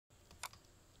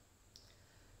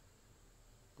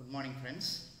Good morning,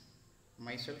 friends.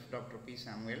 Myself, Dr. P.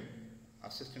 Samuel,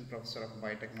 Assistant Professor of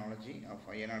Biotechnology of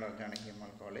Ayya, Nadar, Janaki,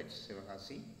 Ammal College,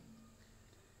 Sivakasi.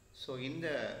 So, in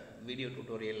the video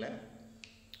tutorial,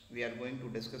 we are going to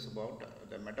discuss about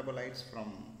the metabolites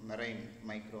from marine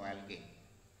microalgae.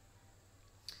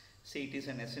 See, it is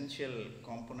an essential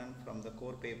component from the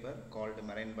core paper called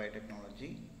Marine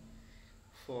Biotechnology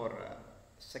for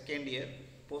second year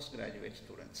postgraduate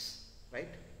students, right?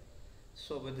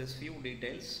 So with these few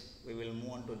details, we will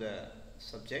move on to the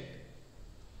subject.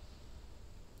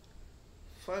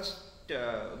 First,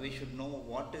 we should know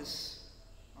what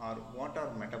are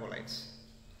metabolites,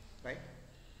 right?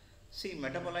 See,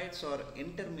 metabolites are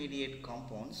intermediate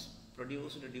compounds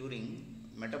produced during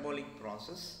metabolic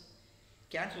process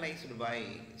catalyzed by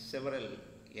several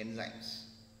enzymes.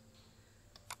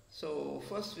 So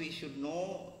first we should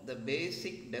know the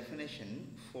basic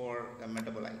definition for a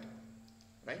metabolite,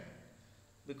 right?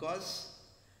 Because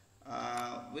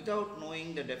without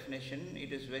knowing the definition,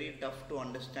 it is very tough to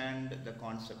understand the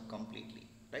concept completely,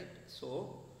 right?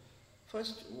 So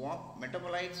first,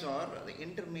 metabolites are the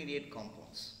intermediate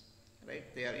compounds, right?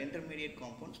 They are intermediate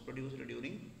compounds produced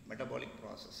during metabolic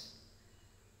process.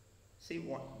 See,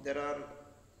 there are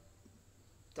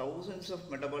thousands of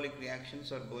metabolic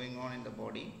reactions are going on in the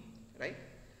body, right?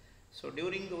 So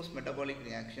during those metabolic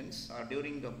reactions or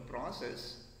during the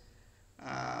process,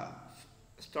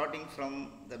 starting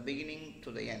from the beginning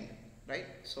to the end, right?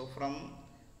 So from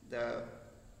the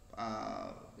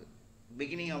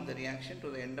beginning of the reaction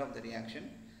to the end of the reaction,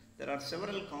 there are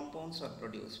several compounds are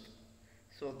produced.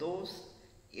 So those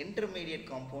intermediate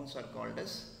compounds are called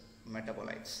as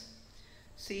metabolites.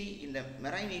 See, in the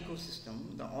marine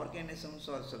ecosystem, the organisms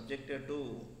are subjected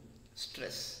to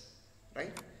stress,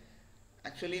 right?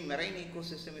 Actually, marine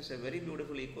ecosystem is a very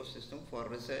beautiful ecosystem for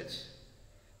research.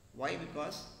 Why?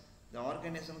 Because the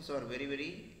organisms are very,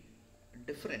 very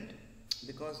different,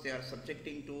 because they are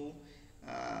subjecting to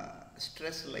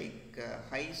stress like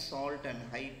high salt and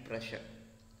high pressure,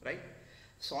 right?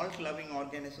 Salt loving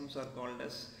organisms are called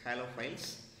as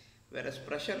halophiles, whereas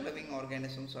pressure loving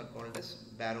organisms are called as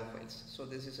barophiles. So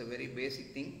this is a very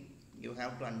basic thing you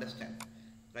have to understand,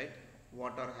 right?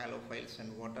 What are halophiles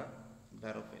and what are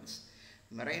barophiles?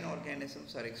 Marine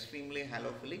organisms are extremely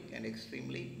halophilic and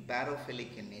extremely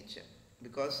barophilic in nature,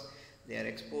 because they are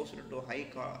exposed to high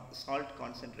salt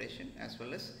concentration as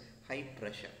well as high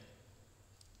pressure.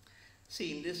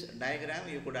 See, in this diagram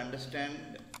you could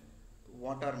understand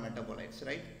what are metabolites,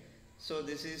 right? So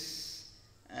this is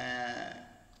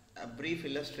a brief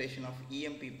illustration of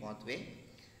EMP pathway.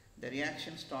 The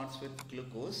reaction starts with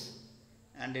glucose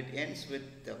and it ends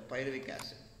with the pyruvic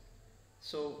acid.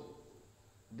 So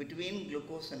between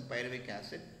glucose and pyruvic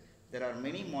acid, there are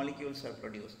many molecules are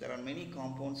produced, there are many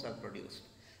compounds are produced.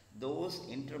 Those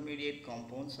intermediate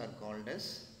compounds are called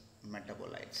as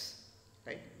metabolites,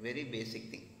 right? Very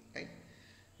basic thing, right?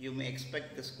 You may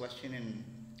expect this question in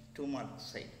 2 marks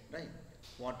side, right?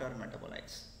 What are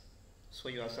metabolites? So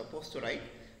you are supposed to write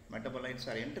metabolites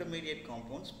are intermediate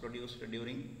compounds produced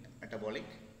during metabolic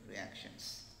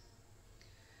reactions.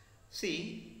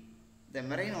 See, the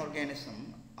marine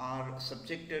organism are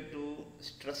subjected to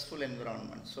stressful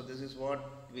environment. So this is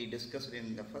what we discussed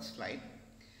in the first slide.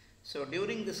 So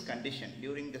during this condition,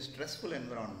 during the stressful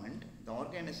environment, the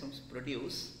organisms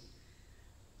produce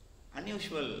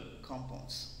unusual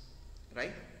compounds,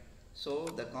 right? So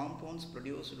the compounds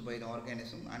produced by the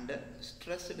organism under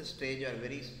stressed stage are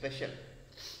very special,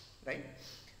 right?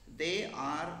 They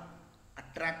are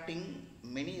attracting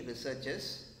many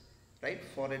researchers, right,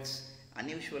 for its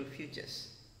unusual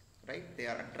features, right? They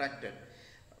are attracted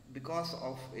because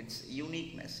of its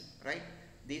uniqueness, right?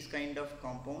 These kind of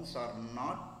compounds are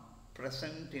not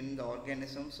present in the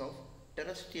organisms of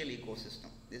terrestrial ecosystem.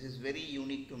 This is very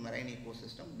unique to marine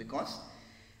ecosystem, because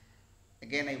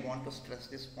again I want to stress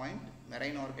this point,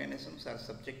 marine organisms are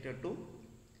subjected to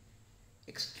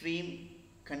extreme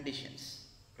conditions,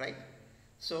 right?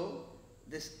 So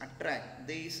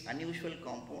these unusual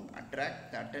compound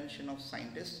attract the attention of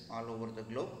scientists all over the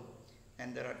globe,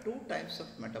 and there are two types of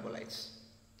metabolites.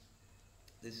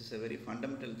 This is a very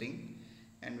fundamental thing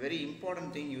and very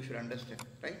important thing you should understand,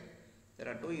 right? There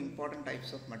are two important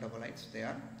types of metabolites. They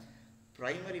are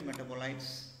primary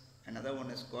metabolites, another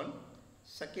one is called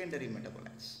secondary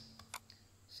metabolites.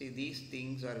 See, these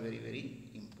things are very, very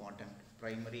important,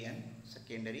 primary and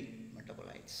secondary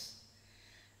metabolites.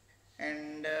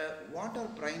 And what are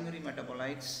primary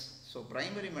metabolites? So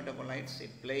primary metabolites,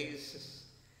 it plays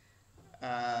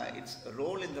its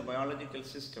role in the biological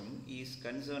system is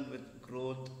concerned with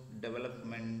growth,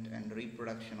 development and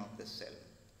reproduction of the cell.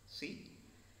 See,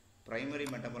 primary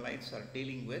metabolites are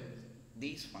dealing with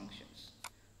these functions.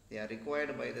 They are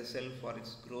required by the cell for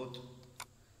its growth,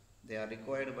 they are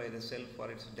required by the cell for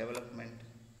its development,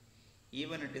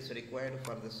 even it is required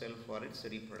for the cell for its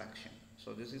reproduction.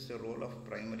 So this is the role of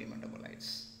primary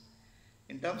metabolites.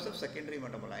 In terms of secondary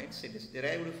metabolites, it is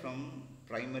derived from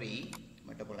primary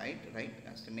metabolite, right?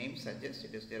 As the name suggests,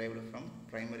 it is derived from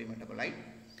primary metabolite.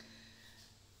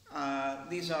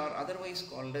 These are otherwise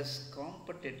called as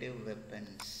competitive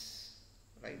weapons,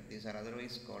 right? These are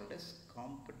otherwise called as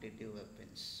competitive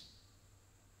weapons.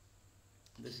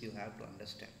 This you have to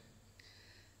understand.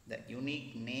 The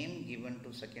unique name given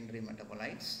to secondary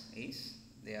metabolites is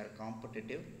they are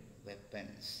competitive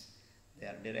weapons. They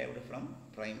are derived from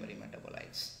primary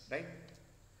metabolites, right?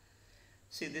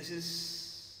 See, this is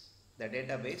the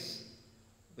database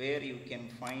where you can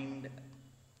find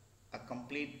a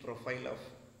complete profile of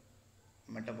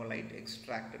metabolite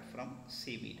extracted from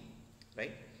seaweed,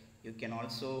 right? You can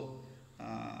also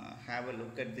have a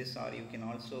look at this, or you can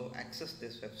also access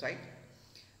this website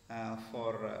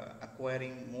for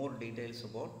acquiring more details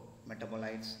about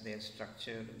metabolites, their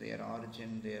structure, their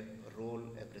origin, their role,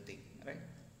 everything, right?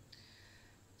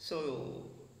 So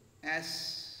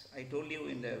as I told you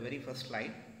in the very first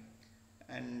slide,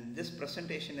 and this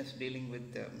presentation is dealing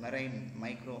with the marine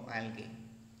microalgae,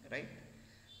 right?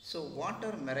 So what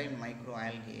are marine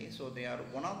microalgae? So they are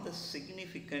one of the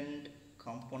significant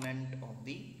component of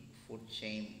the food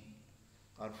chain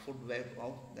or food web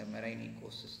of the marine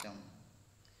ecosystem.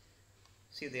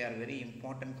 See, they are very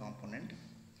important component,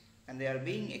 and they are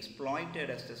being exploited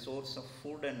as the source of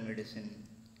food and medicine.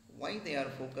 Why they are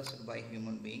focused by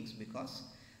human beings? Because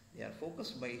they are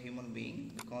focused by human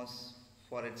being because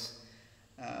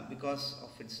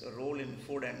of its role in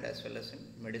food and as well as in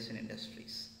medicine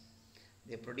industries.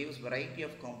 They produce variety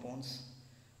of compounds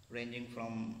ranging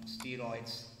from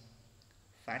steroids,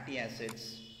 fatty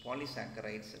acids,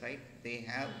 polysaccharides, right? They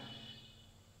have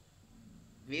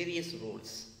various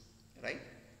roles, right?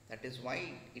 That is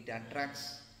why it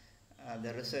attracts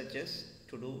the researchers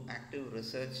to do active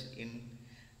research in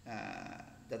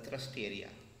the thrust area,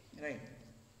 right?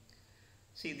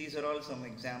 See, these are all some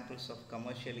examples of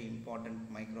commercially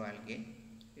important microalgae.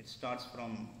 It starts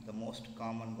from the most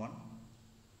common one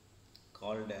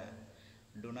called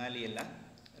Dunaliella,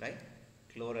 right?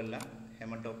 Chlorella,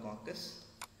 Hematococcus,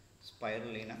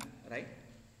 Spirulina, right?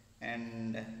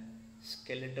 And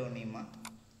Skeletonema,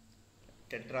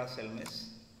 Tetraselmis,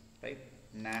 right?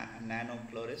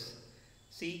 Nanochloris.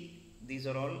 See, these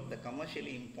are all the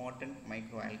commercially important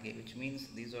microalgae, which means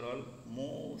these are all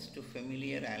most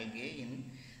familiar algae in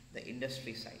the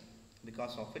industry side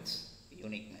because of its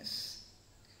uniqueness.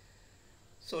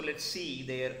 So let's see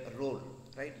their role,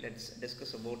 right? Let's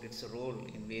discuss about its role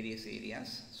in various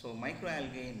areas. So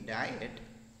microalgae in diet,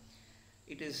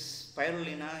 it is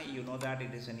spirulina. You know that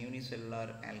it is an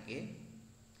unicellular algae,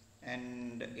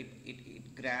 and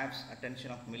it grabs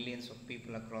attention of millions of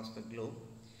people across the globe.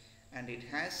 And it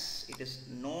is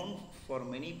known for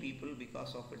many people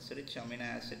because of its rich amino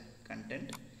acid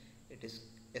content. It is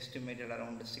estimated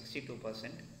around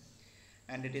 62%,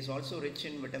 and it is also rich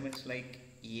in vitamins like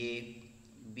A,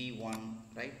 B1,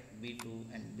 right,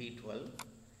 B2 and B12.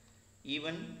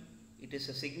 Even it is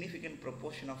a significant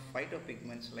proportion of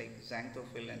phytopigments like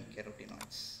xanthophyll and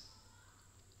carotenoids,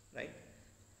 right?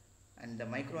 And the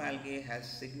microalgae has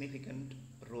significant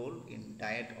role in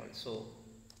diet also.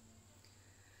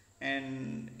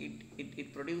 And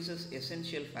it produces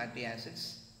essential fatty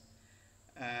acids,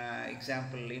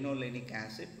 example linolenic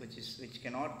acid, which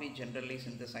cannot be generally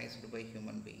synthesized by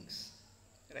human beings,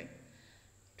 right?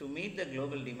 To meet the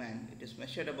global demand, it is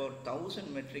measured about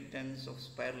 1,000 metric tons of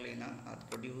spirulina are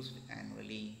produced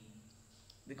annually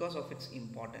because of its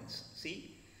importance.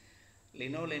 See,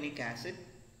 linolenic acid,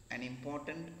 an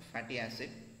important fatty acid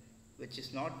which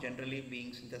is not generally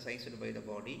being synthesized by the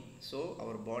body, so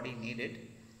our body need it.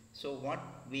 So what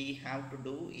we have to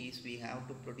do is we have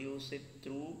to produce it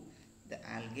through the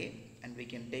algae, and we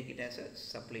can take it as a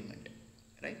supplement,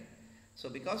 right? So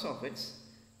because of its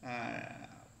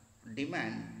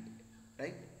demand,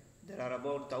 right, there are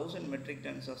about 1,000 metric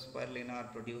tons of spirulina are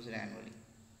produced annually.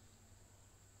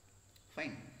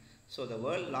 Fine. So the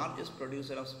world's largest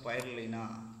producer of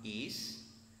spirulina is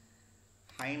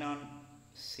Hainan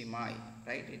Simai,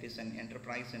 right? It is an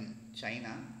enterprise in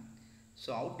China.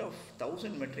 So out of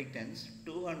 1,000 metric tons,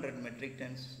 200 metric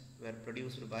tons were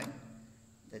produced by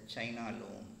the China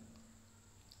alone,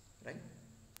 right?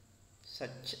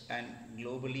 Such an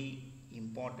globally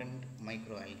important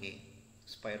microalgae,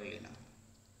 spirulina.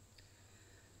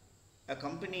 A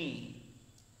company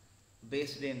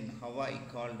based in Hawaii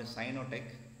called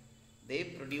Cyanotech, they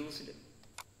produced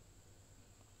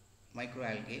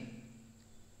microalgae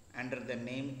under the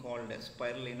name called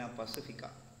Spirulina pacifica,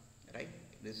 right?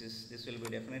 This will be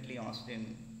definitely asked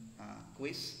in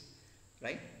quiz,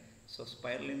 right? So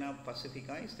Spirulina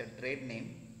pacifica is the trade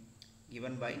name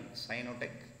given by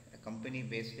Cyanotech, a company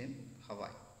based in Hawaii.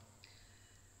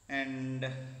 And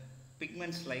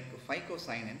pigments like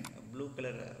phycocyanin, a blue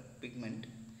color pigment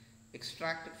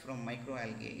extracted from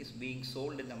microalgae, is being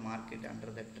sold in the market under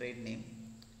the trade name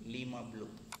Lima Blue,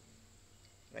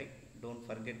 right? Don't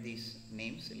forget these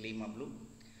names, Lima Blue,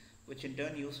 which in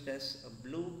turn used as a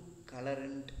blue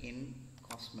colorant in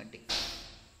cosmetics.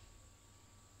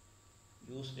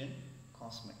 Used in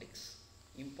cosmetics.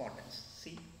 Importance.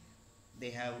 See, they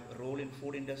have a role in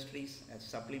food industries as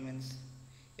supplements,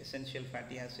 essential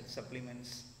fatty acid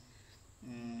supplements.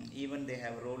 Even they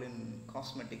have a role in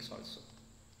cosmetics also.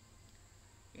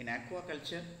 In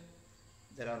aquaculture,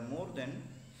 there are more than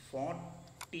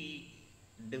 40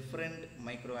 different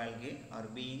microalgae are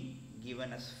being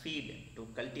given as feed to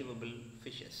cultivable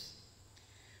fishes.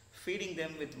 Feeding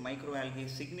them with microalgae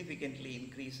significantly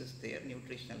increases their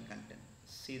nutritional content.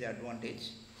 See the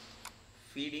advantage.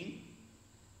 Feeding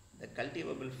the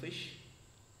cultivable fish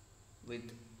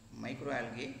with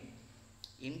microalgae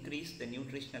increase the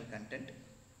nutritional content.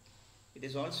 It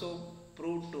is also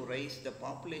proved to raise the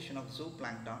population of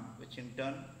zooplankton, which in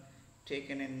turn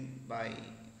taken in by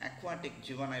aquatic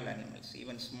juvenile animals.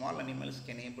 Even small animals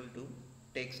can able to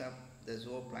take up the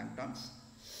zooplanktons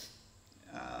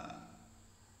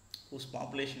whose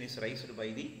population is raised by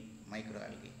the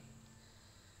microalgae.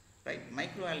 Right?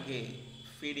 Microalgae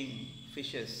feeding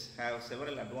fishes have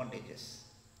several advantages.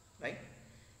 Right?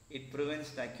 It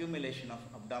prevents the accumulation of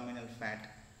abdominal fat.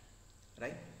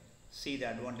 Right? See the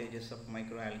advantages of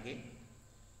microalgae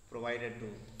provided to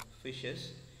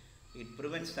fishes. It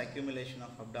prevents the accumulation of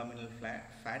abdominal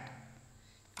fat.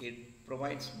 It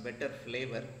provides better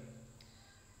flavor,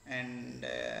 and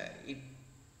it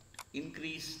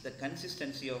increases the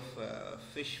consistency of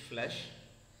fish flesh.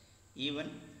 Even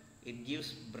it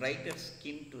gives brighter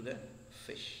skin to the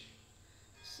fish.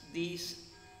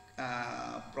 These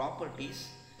properties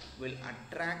will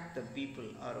attract the people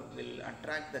or will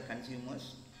attract the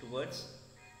consumers towards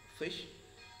fish,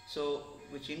 so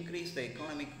which increase the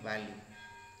economic value,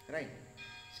 right?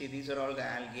 See, these are all the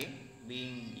algae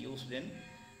being used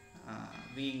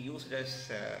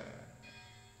as a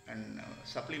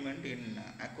supplement in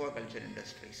aquaculture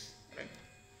industries, right?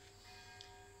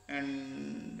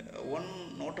 And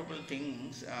one notable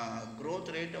thing,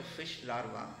 growth rate of fish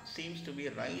larvae seems to be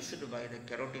raised by the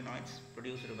carotenoids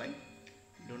produced by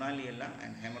Dunaliella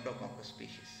and Hematococcus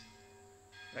species,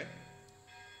 right?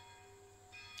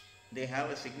 They have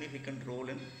a significant role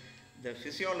in the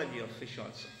physiology of fish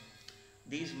also.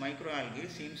 These microalgae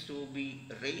seems to be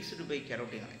raised by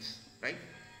carotenoids, right?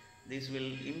 This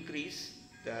will increase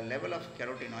the level of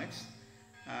carotenoids,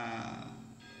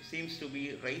 seems to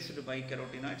be raised by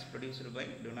carotenoids produced by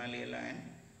Dunaliella and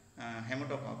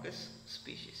Hematococcus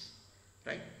species,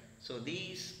 right? So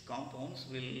these compounds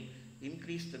will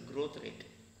increase the growth rate.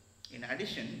 In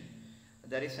addition,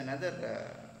 there is another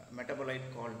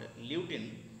metabolite called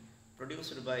lutein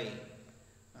produced by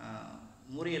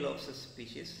Murielopsis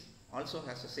species, also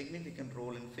has a significant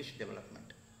role in fish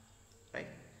development, right?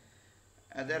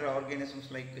 Other organisms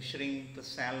like shrimp,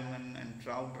 salmon and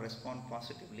trout respond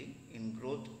positively in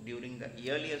growth during the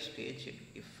earlier stage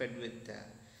if fed with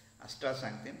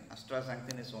astaxanthin.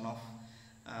 Astaxanthin is one of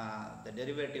the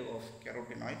derivative of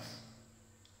carotenoids,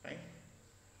 right?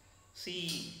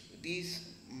 See,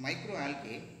 these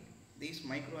microalgae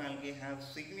have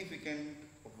significant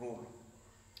role,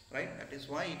 right? That is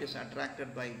why it is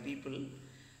attracted by people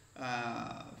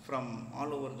from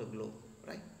all over the globe,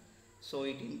 right? So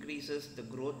it increases the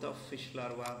growth of fish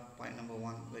larvae, point number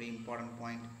one, very important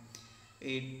point.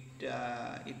 It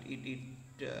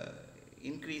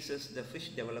increases the fish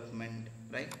development,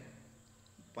 right?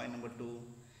 Point number two.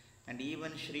 And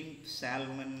even shrimp,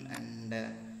 salmon and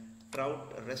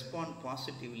trout respond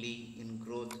positively in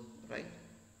growth, right?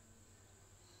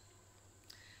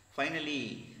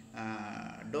 Finally,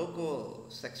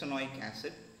 docosahexaenoic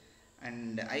acid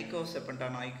and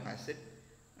icosapentaenoic acid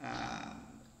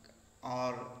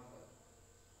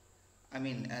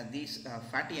these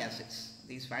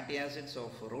fatty acids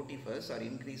of rotifers are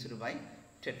increased by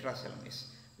tetracelmis,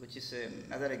 which is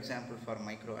another example for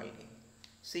microalgae.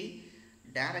 See,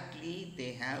 directly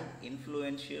they have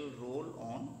influential role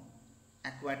on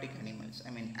aquatic animals,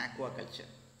 aquaculture.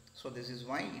 So this is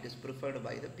why it is preferred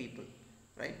by the people,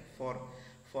 right,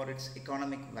 for its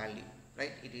economic value,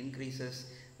 right? It increases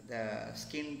the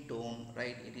skin tone,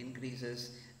 right? It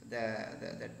increases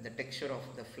the texture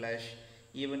of the flesh.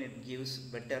 Even it gives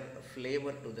better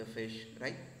flavor to the fish,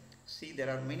 right? See, there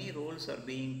are many roles are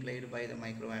being played by the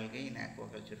microalgae in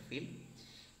aquaculture field,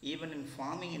 even in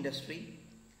farming industry,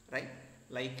 right?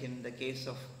 Like in the case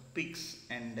of pigs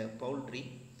and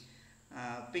poultry,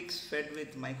 pigs fed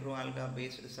with microalga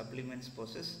based supplements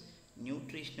possess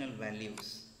nutritional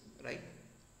values, right?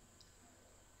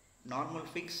 Normal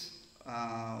pigs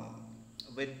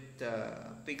with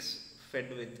pigs fed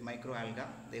with microalga,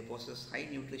 they possess high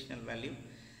nutritional value.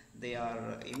 They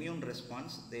are immune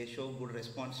response, they show good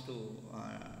response to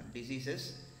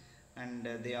diseases, and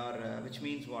they are which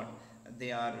means what,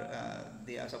 they are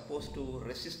supposed to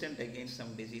resistant against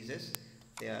some diseases.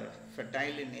 They are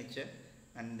fertile in nature,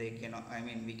 and they can,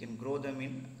 we can grow them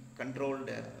in controlled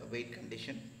weight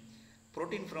condition.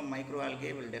 Protein from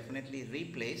microalgae will definitely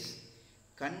replace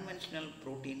conventional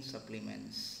protein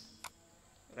supplements,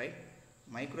 right?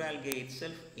 Microalgae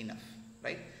itself enough,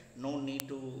 right? No need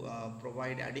to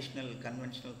provide additional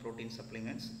conventional protein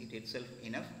supplements, it itself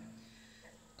enough.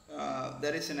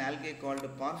 There is an algae called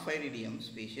Porphyridium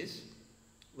species,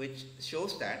 which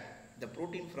shows that the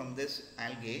protein from this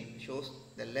algae shows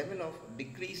the level of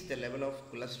decrease the level of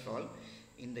cholesterol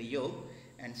in the yolk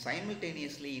and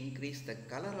simultaneously increase the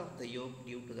color of the yolk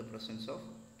due to the presence of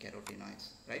carotenoids,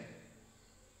 right?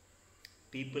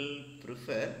 People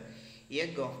prefer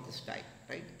egg of this type,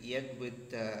 right? Egg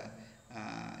with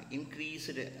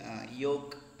increased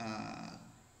yolk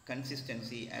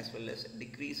consistency as well as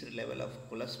decreased level of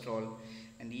cholesterol,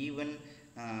 and even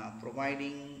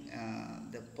providing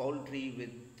the poultry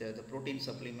with the protein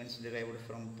supplements derived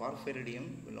from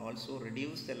Porphyridium will also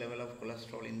reduce the level of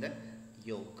cholesterol in the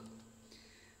yolk.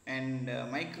 And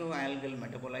microalgal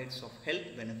metabolites of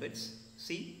health benefits.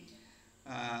 See,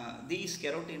 these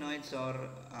carotenoids are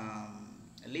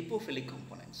lipophilic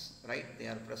components, right? They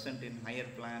are present in higher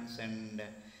plants and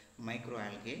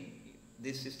microalgae.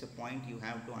 This is the point you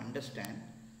have to understand,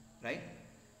 right?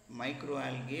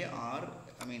 Microalgae are,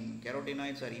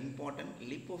 carotenoids are important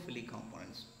lipophilic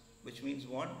components, which means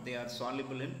what? They are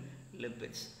soluble in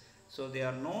lipids. So they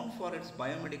are known for its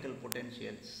biomedical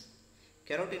potentials.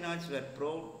 Carotenoids were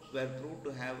proved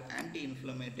to have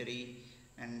anti-inflammatory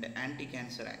and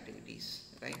anti-cancer activities,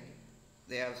 right?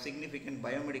 They have significant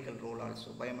biomedical role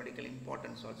also, biomedical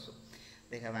importance also.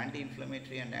 They have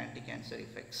anti-inflammatory and anti-cancer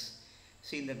effects.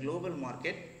 See, in the global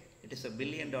market, it is $1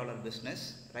 billion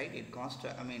business, right? It costs,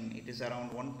 it is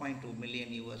around 1.2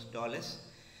 million US dollars.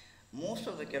 Most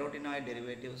of the carotenoid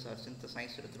derivatives are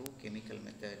synthesized through chemical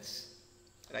methods,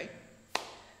 right?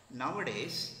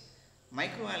 Nowadays,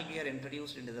 microalgae are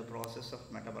introduced into the process of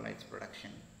metabolites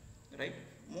production, right?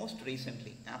 Most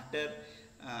recently, after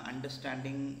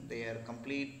understanding their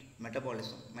complete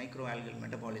metabolism, microalgal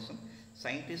metabolism,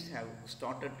 scientists have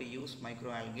started to use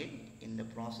microalgae in the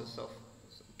process of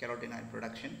carotenoid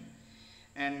production,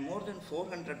 and more than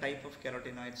 400 type of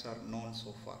carotenoids are known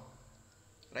so far,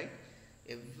 right?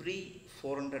 Every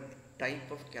 400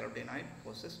 type of carotenoid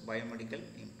possesses biomedical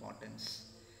importance.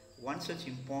 One such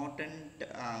important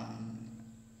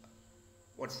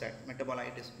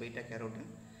metabolite is beta carotene,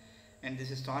 and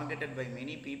this is targeted by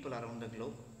many people around the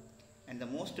globe, and the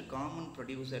most common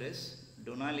producer is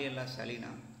Dunaliella salina,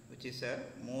 which is a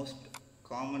most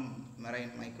common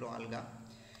marine microalga.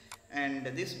 And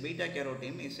this beta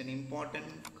carotene is an important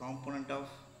component of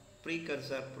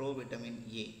precursor provitamin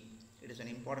A. It is an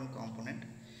important component,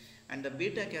 and the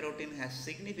beta carotene has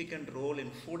significant role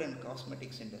in food and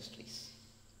cosmetics industries,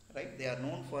 right? They are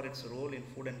known for its role in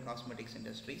food and cosmetics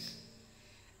industries,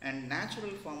 and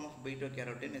natural form of beta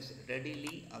carotene is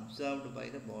readily absorbed by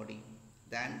the body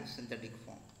than the synthetic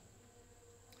form.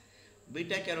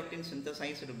 Beta carotene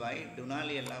synthesized by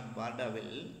Dunaliella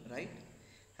bardaville, right,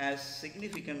 has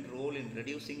significant role in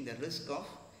reducing the risk of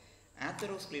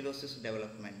atherosclerosis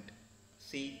development.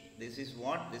 See, this is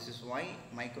why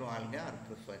microalgae are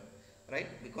preferred, right?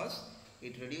 Because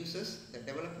it reduces the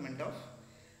development of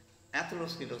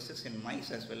atherosclerosis in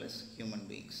mice as well as human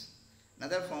beings.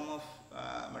 Another form of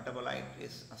metabolite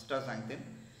is astaxanthin,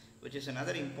 which is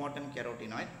another important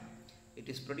carotenoid. It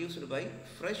is produced by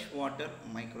freshwater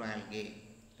microalgae,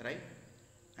 right?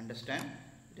 Understand?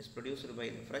 It is produced by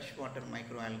the freshwater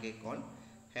microalgae called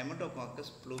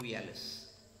Hematococcus pluvialis,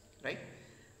 right?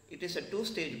 It is a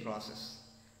two-stage process.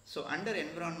 So under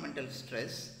environmental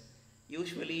stress,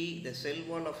 usually the cell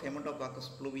wall of Hematococcus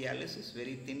pluvialis is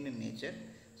very thin in nature.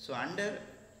 So under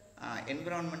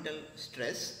environmental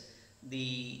stress,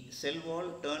 the cell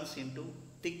wall turns into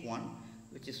thick one,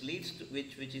 which is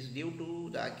due to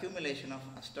the accumulation of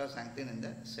astaxanthin in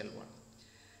the cell wall,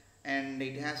 and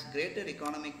it has greater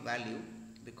economic value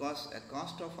because a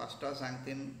cost of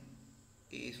astaxanthin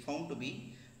is found to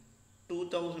be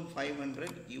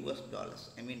 $2,500 US.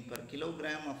 I mean, per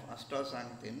kilogram of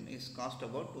astaxanthin is cost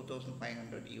about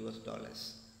 $2,500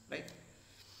 US, right?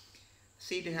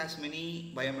 See, it has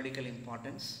many biomedical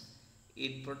importance.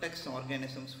 It protects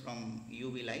organisms from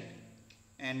UV light,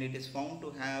 and it is found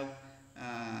to have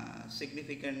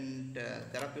significant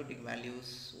therapeutic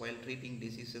values while treating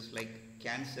diseases like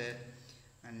cancer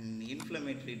and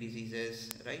inflammatory diseases,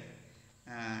 right?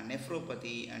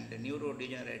 Nephropathy and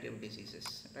neurodegenerative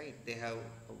diseases, right? They have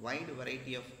a wide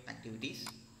variety of activities,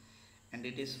 and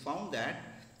it is found that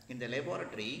in the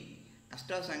laboratory,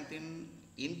 astaxanthin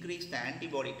increase the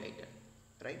antibody titer,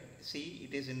 right? See,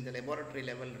 it is in the laboratory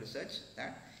level research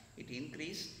that it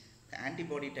increased the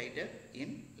antibody titer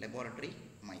in laboratory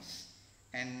mice,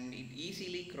 and it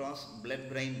easily cross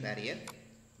blood-brain barrier.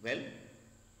 Well,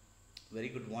 very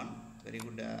good one, very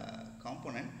good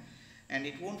component, and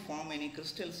it won't form any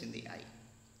crystals in the eye,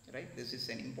 right? This is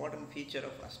an important feature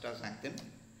of astaxanthin.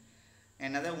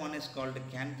 Another one is called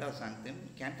canthaxanthin.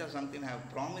 Canthaxanthin have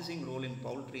promising role in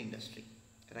poultry industry,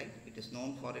 right? It is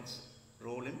known for its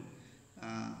role in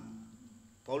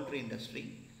poultry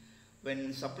industry.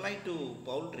 When supplied to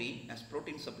poultry as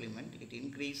protein supplement, it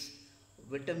increase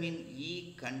vitamin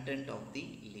E content of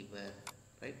the liver,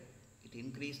 right? It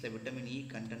increase the vitamin E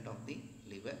content of the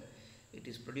liver. It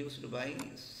is produced by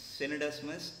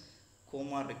Synodesmus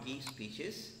comarci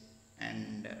species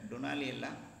and Dunaliella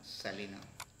salina,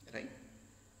 right?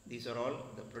 These are all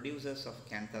the producers of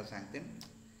canthaxanthin.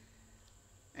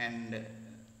 And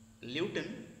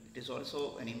lutein, it is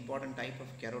also an important type of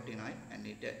carotenoid, and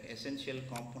it is an essential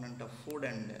component of food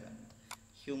and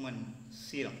human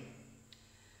serum.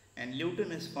 And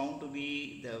lutein is found to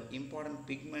be the important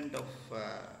pigment of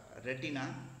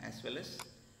retina as well as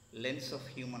lens of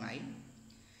human eye.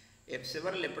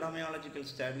 Several epidemiological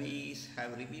studies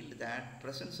have revealed that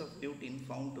presence of lutein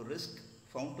found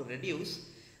to reduce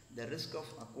the risk of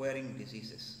acquiring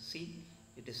diseases. See,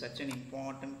 it is such an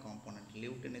important component.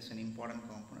 Lutein is an important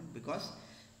component because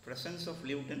presence of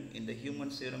lutein in the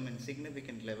human serum in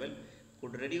significant level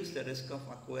could reduce the risk of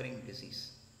acquiring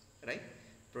disease, right?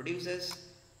 Produces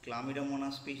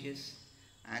Chlamydomonas species,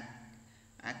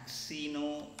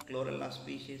 Actinochlorella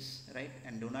species, right,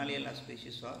 and Dunaliella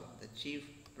species are the chief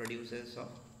producers of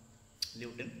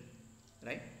lutein,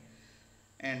 right?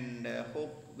 And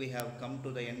hope we have come to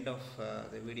the end of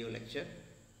the video lecture.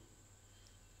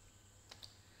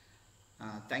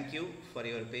 Thank you for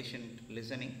your patient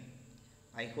listening.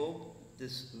 I hope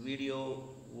this video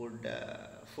would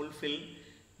fulfill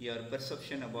your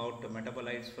perception about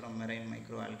metabolites from marine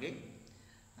microalgae.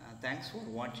 Thanks for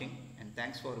watching, and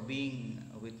thanks for being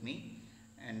with me,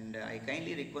 and I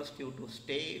kindly request you to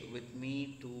stay with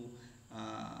me to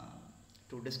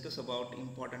discuss about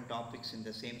important topics in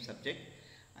the same subject.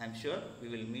 I am sure we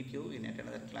will meet you in yet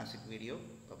another classic video.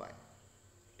 Bye bye.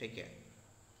 Take care.